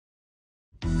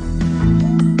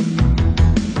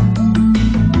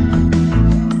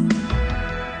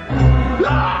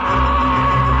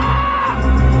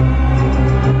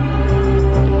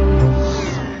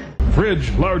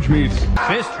large meat.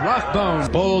 Fist rough bone.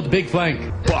 Bold big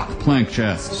flank. Buck plank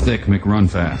chest. Thick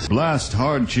McRunfast. Blast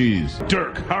hard cheese.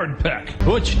 Dirk hard peck.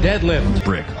 Butch deadlift.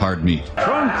 Brick hard meat.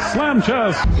 Trunk slam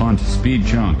chest. Punt speed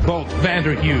chunk. Bolt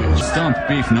Vanderhuge. Stump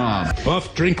beef knob.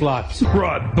 Buff drink lots.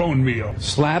 Broad bone meal.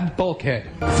 Slab bulkhead.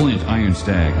 Flint iron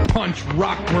stag. Punch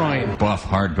rock groin. Buff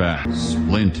hardback.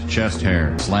 Splint chest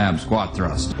hair. Slab squat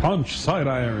thrust. Punch side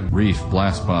iron. Reef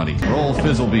blast body. Roll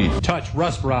fizzle beef. Touch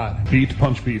rust rod. Beat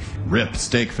punch beef. Rip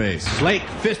steak face. Slake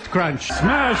fist crunch.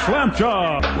 Smash lamp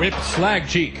jaw. Whip slag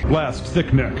cheek. Blast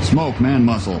thick neck. Smoke man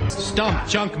muscle. Stump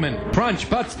chunkman. Crunch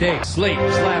butt steak. Slate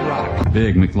slab rock.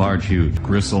 Big McLarge huge.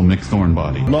 Gristle McThorn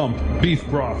body. Lump beef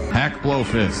broth. Hack blow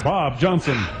fist. Bob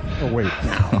Johnson. Oh wait.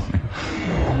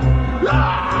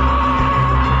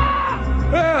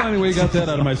 Well, anyway, got that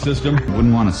out of my system.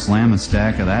 Wouldn't want to slam a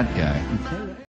stack of that guy.